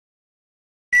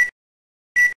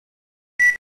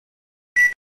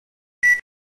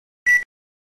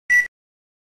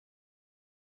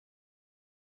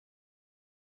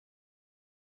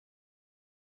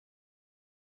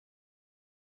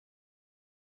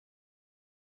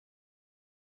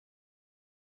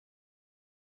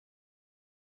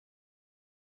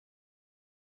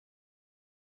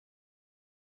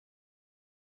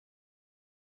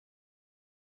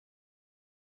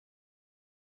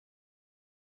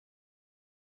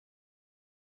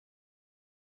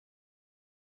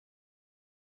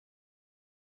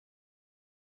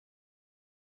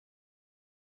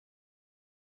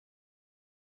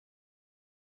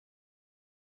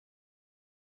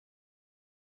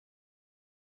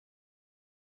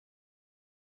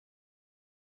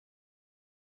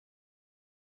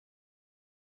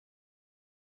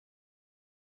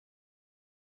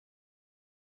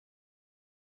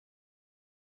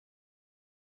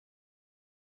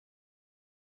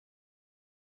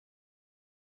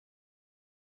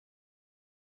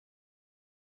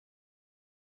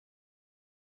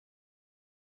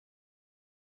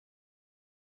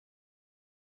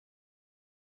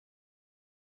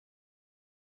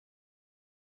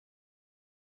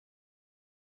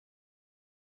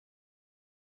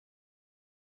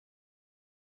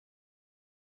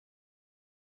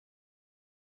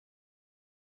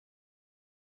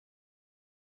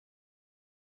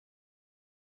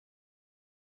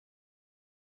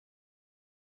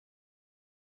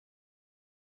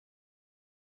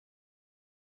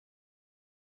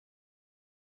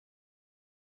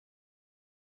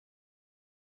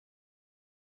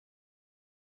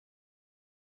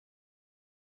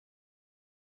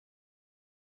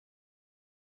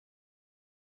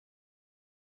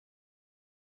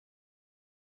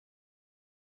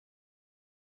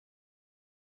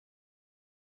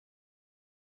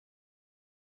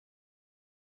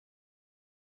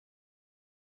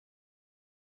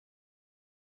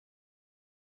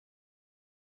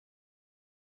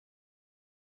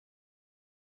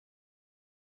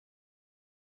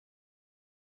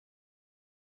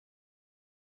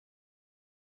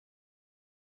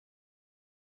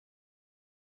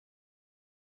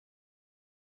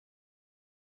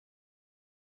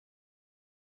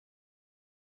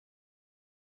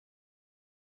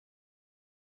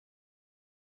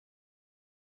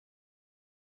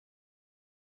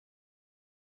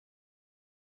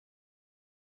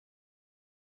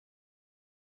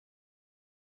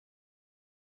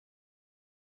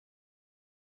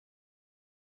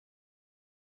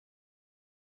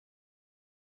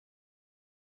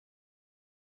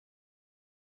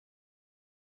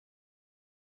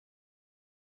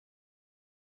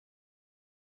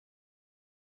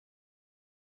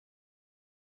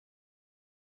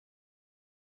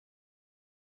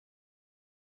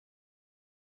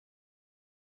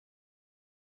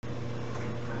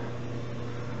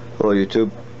Hello YouTube.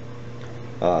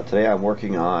 Today I'm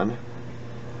working on,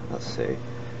 let's see,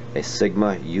 a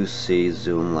Sigma UC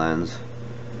zoom lens,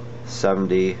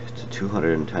 70 to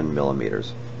 210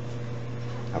 millimeters.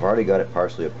 I've already got it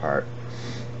partially apart.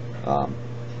 Well,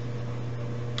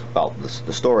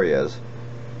 the story is,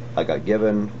 I got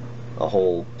given a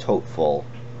whole tote full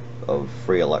of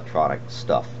free electronic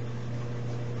stuff.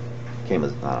 Came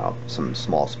with, I don't know, some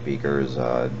small speakers,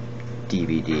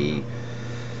 DVD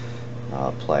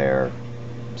player,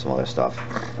 some other stuff,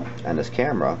 and this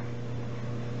camera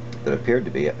that appeared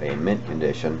to be a mint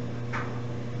condition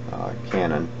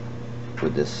Canon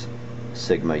with this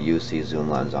Sigma UC zoom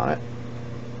lens on it,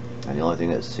 and the only thing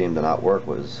that seemed to not work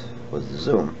was the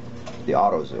zoom, the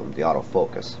auto zoom, the auto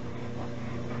focus.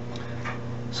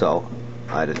 So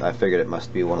I figured it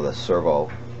must be one of the servo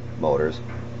motors.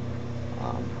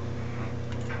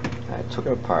 I took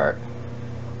it apart,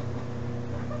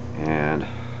 and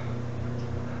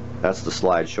that's the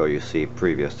slideshow you see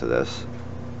previous to this. So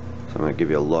I'm going to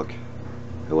give you a look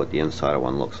at what the inside of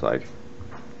one looks like.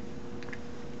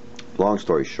 Long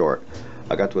story short,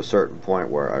 I got to a certain point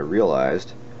where I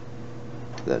realized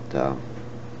that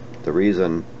the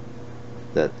reason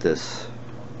that this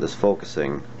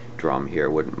focusing drum here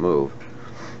wouldn't move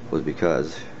was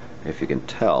because, if you can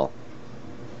tell,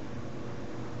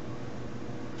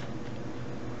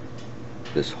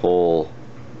 this whole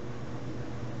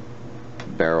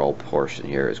barrel portion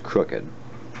here is crooked,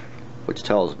 which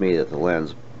tells me that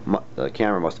the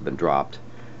camera must have been dropped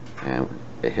and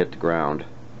it hit the ground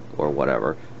or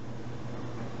whatever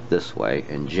this way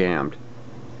and jammed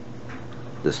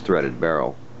this threaded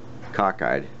barrel,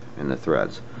 cockeyed in the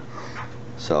threads.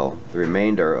 So the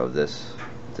remainder of this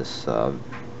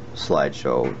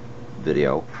slideshow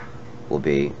video will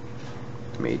be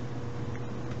me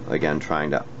again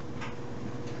trying to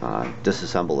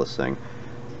disassemble this thing.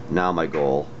 Now my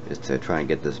goal is to try and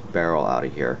get this barrel out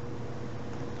of here,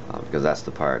 because that's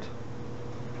the part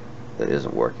that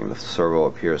isn't working. The servo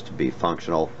appears to be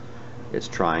functional. It's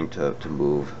trying to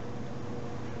move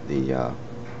the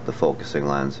focusing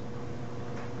lens,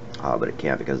 but it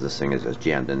can't because this thing is just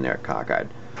jammed in there, cockeyed.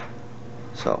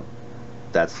 So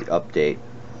that's the update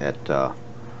at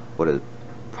what is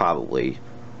probably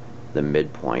the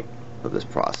midpoint of this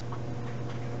process.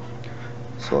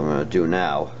 So what I'm going to do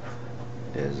now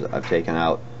is I've taken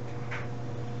out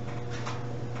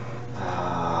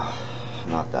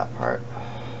not that part.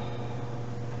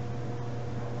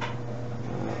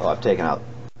 Oh, I've taken out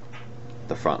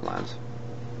the front lens.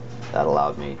 That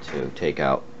allowed me to take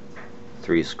out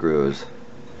 3 screws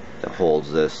that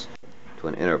holds this to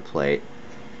an inner plate.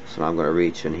 So now I'm going to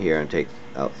reach in here and take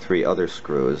out 3 other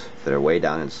screws that are way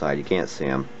down inside. You can't see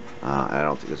them. I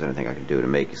don't think there's anything I can do to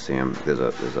make you see them. There's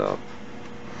a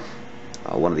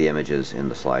one of the images in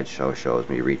the slideshow shows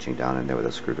me reaching down in there with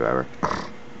a screwdriver.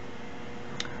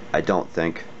 I don't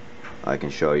think I can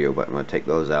show you, but I'm going to take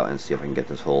those out and see if I can get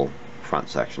this whole front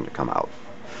section to come out.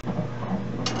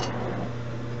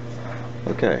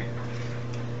 Okay,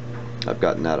 I've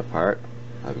gotten that apart.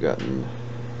 I've gotten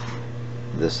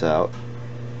this out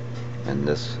and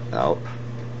this out,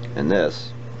 and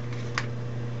this,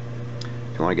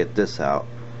 if you want to get this out,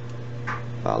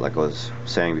 like I was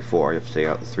saying before, you have to take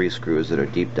out the 3 screws that are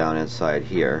deep down inside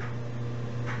here,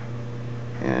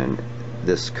 and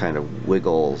this kind of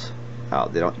wiggles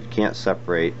out. You can't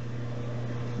separate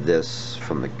this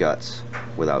from the guts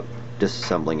without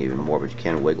disassembling even more, but you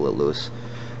can wiggle it loose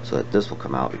so that this will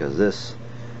come out, because this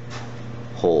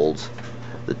holds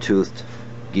the toothed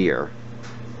gear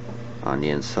on the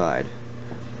inside,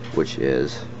 which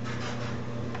is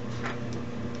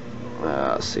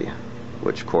let's see,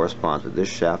 which corresponds with this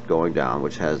shaft going down,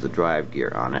 which has the drive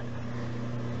gear on it.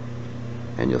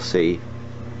 And you'll see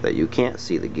that you can't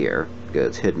see the gear because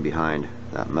it's hidden behind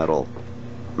that metal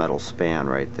span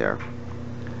right there,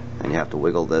 and you have to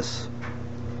wiggle this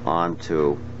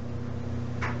onto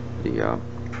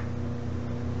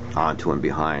and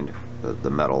behind the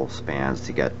metal spans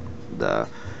to get the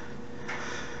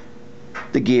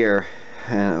gear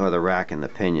or the rack and the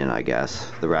pinion, I guess,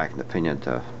 the rack and the pinion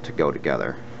to go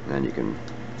together, and then you can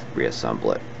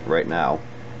reassemble it. Right now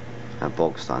I'm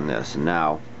focused on this, and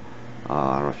now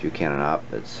I don't know if you can or not,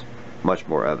 it's much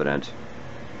more evident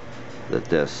that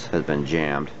this has been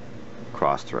jammed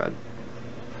cross thread.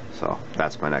 So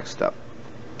that's my next step.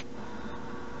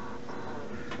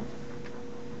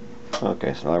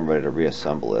 Okay, so now I'm ready to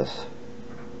reassemble this.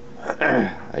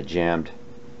 I jammed,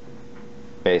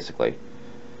 basically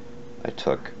I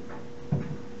took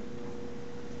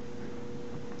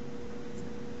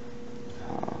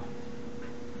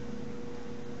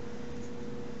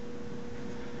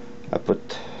I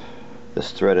put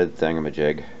this threaded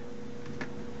thingamajig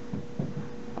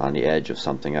on the edge of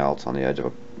something else, on the edge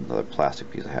of another plastic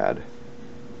piece I had,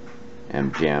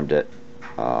 and jammed it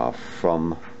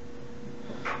from,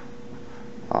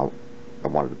 I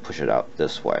wanted to push it out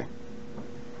this way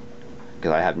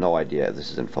because I have no idea if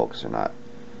this is in focus or not,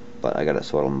 but I got it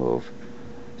so it'll move.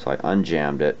 So I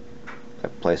unjammed it by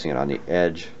placing it on the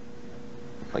edge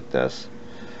like this,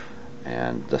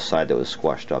 and the side that was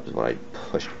squashed up is what I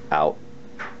pushed out.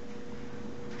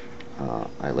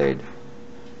 I laid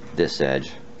this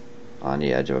edge on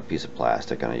the edge of a piece of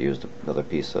plastic, and I used another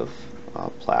piece of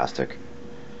plastic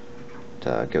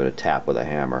to give it a tap with a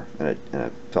hammer, and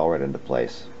it fell right into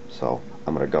place. So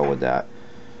I'm going to go with that.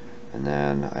 And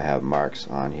then I have marks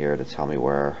on here to tell me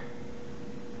where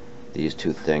these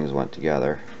two things went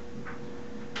together,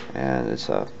 and it's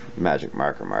a magic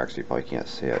marker mark, so you probably can't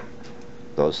see it.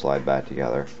 Those slide back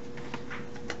together.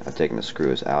 I've taken the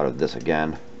screws out of this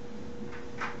again.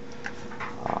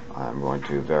 I'm going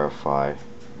to verify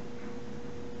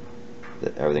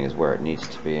that everything is where it needs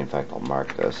to be. In fact, I'll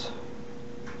mark this,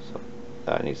 so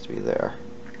that needs to be there.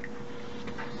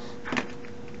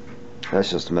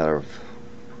 That's just a matter of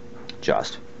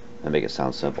and make it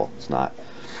sound simple. It's not.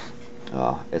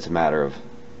 It's a matter of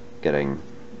getting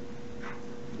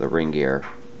the ring gear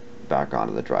back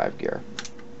onto the drive gear,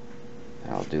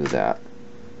 and I'll do that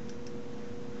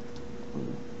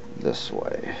this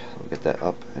way. I'll get that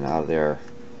up and out of there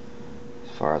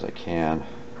as far as I can.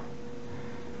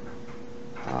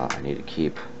 I need to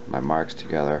keep my marks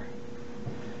together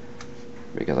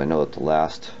because I know that the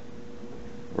last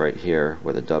right here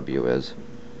where the W is,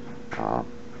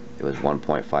 it was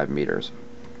 1.5 meters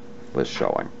was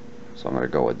showing, so I'm going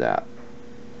to go with that.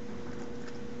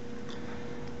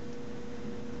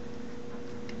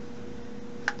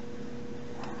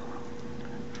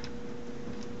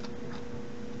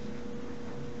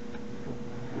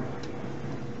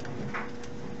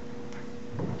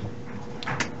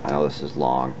 I know this is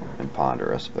long and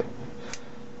ponderous, but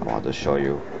I wanted to show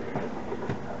you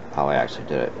how I actually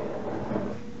did it.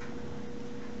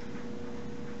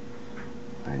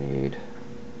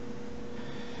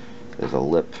 There's a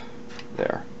lip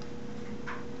there.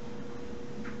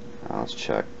 Now let's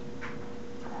check.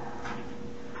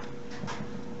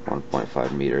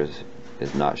 1.5 meters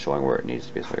is not showing where it needs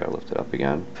to be, so I gotta lift it up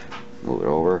again, move it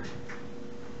over.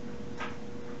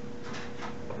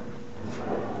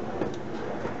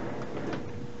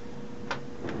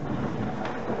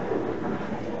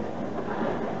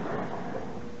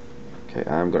 Okay,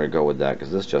 I'm gonna go with that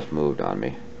because this just moved on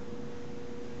me.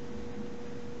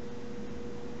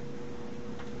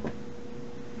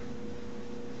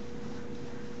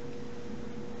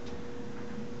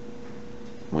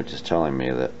 Which is telling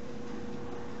me that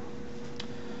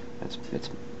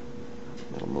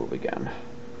it'll move again.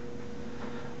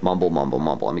 Mumble, mumble,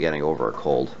 mumble. I'm getting over a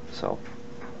cold, so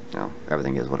you know,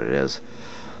 everything is what it is.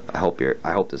 I hope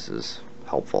this is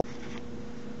helpful.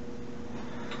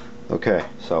 Okay,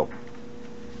 so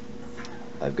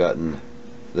I've gotten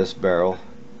this barrel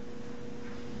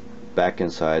back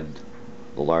inside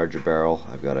the larger barrel.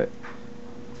 I've got it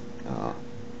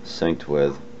synced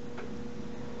with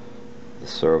the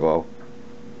servo.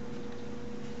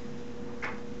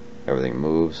 Everything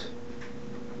moves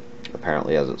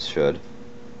apparently as it should.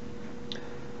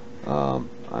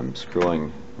 I'm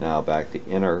screwing now back the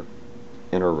inner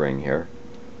ring here.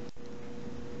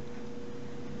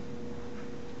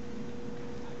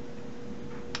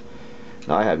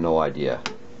 Now I have no idea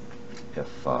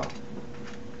if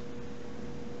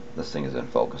this thing is in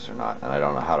focus or not, and I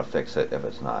don't know how to fix it if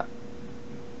it's not.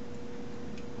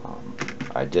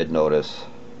 I did notice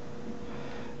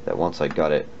that once I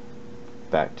got it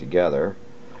back together,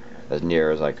 as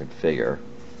near as I could figure,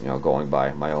 you know, going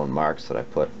by my own marks that I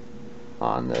put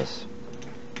on this,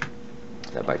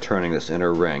 that by turning this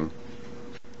inner ring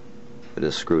that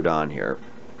is screwed on here,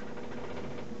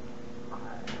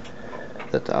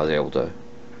 that I was able to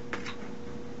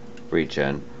reach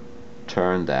in,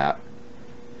 turn that,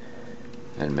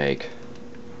 and make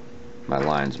my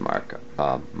lines mark,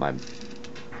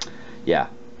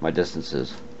 my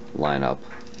distances line up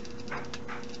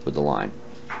with the line.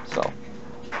 So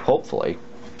hopefully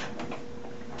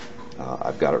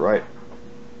I've got it right,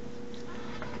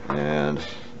 and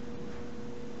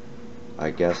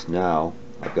I guess now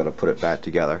I've got to put it back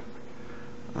together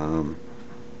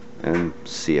and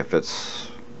see if it's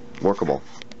workable.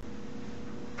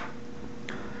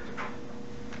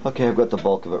 Okay, I've got the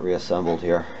bulk of it reassembled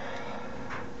here.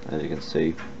 As you can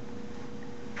see,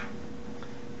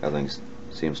 everything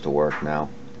seems to work now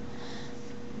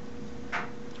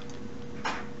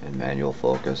in manual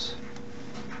focus.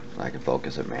 I can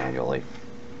focus it manually.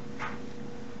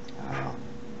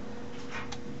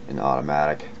 In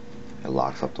automatic, it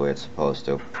locks up the way it's supposed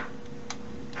to.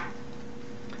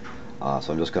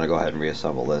 So I'm just going to go ahead and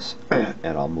reassemble this,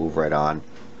 and I'll move right on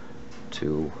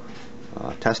to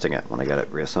testing it when I get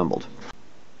it reassembled.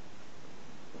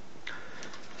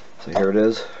 So here it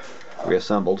is,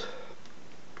 reassembled.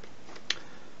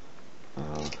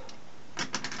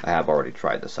 I have already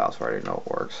tried this out, so I already know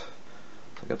it works.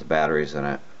 So I got the batteries in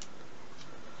it.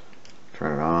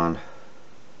 Turn it on.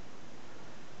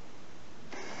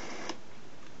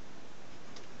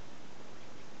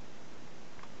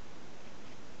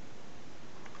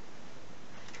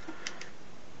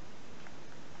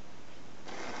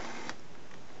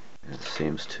 And it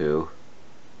seems to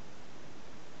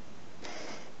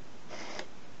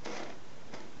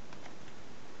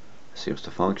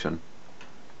function.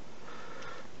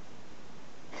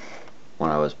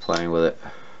 When I was playing with it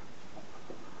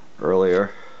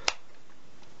earlier,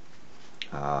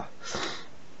 I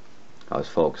was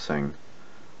focusing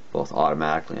both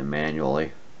automatically and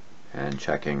manually and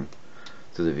checking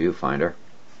through the viewfinder,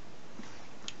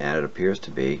 and it appears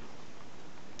to be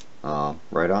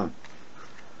right on.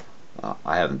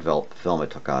 I haven't developed the film I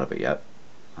took out of it yet.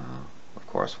 Of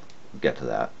course, we'll get to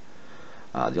that.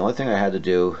 The only thing I had to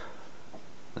do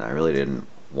that I really didn't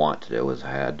want to do was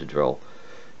I had to drill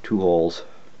 2 holes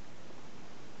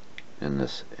in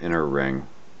this inner ring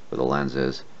where the lens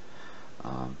is,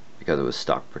 because it was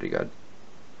stuck pretty good.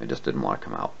 It just didn't want to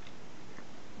come out.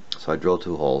 So I drilled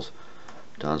 2 holes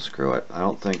to unscrew it. I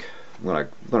don't think I'm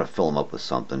gonna fill them up with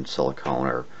something, silicone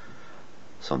or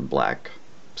some black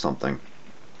something.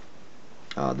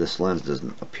 This lens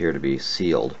doesn't appear to be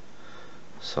sealed,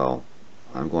 so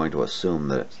I'm going to assume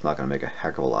that it's not going to make a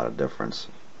heck of a lot of difference.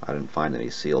 I didn't find any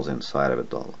seals inside of it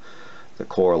though. The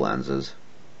core lenses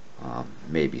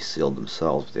may be sealed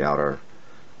themselves with the outer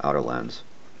lens.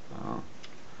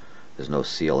 There's no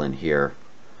seal in here.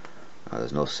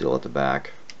 There's no seal at the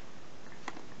back.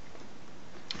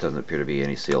 Doesn't appear to be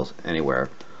any seals anywhere.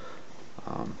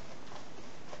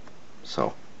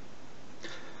 So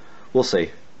we'll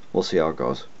see. We'll see how it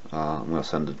goes. I'm going to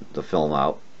send the film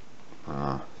out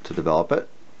to develop it,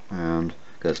 and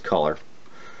get its color,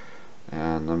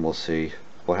 and then we'll see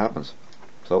what happens.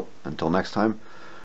 So until next time,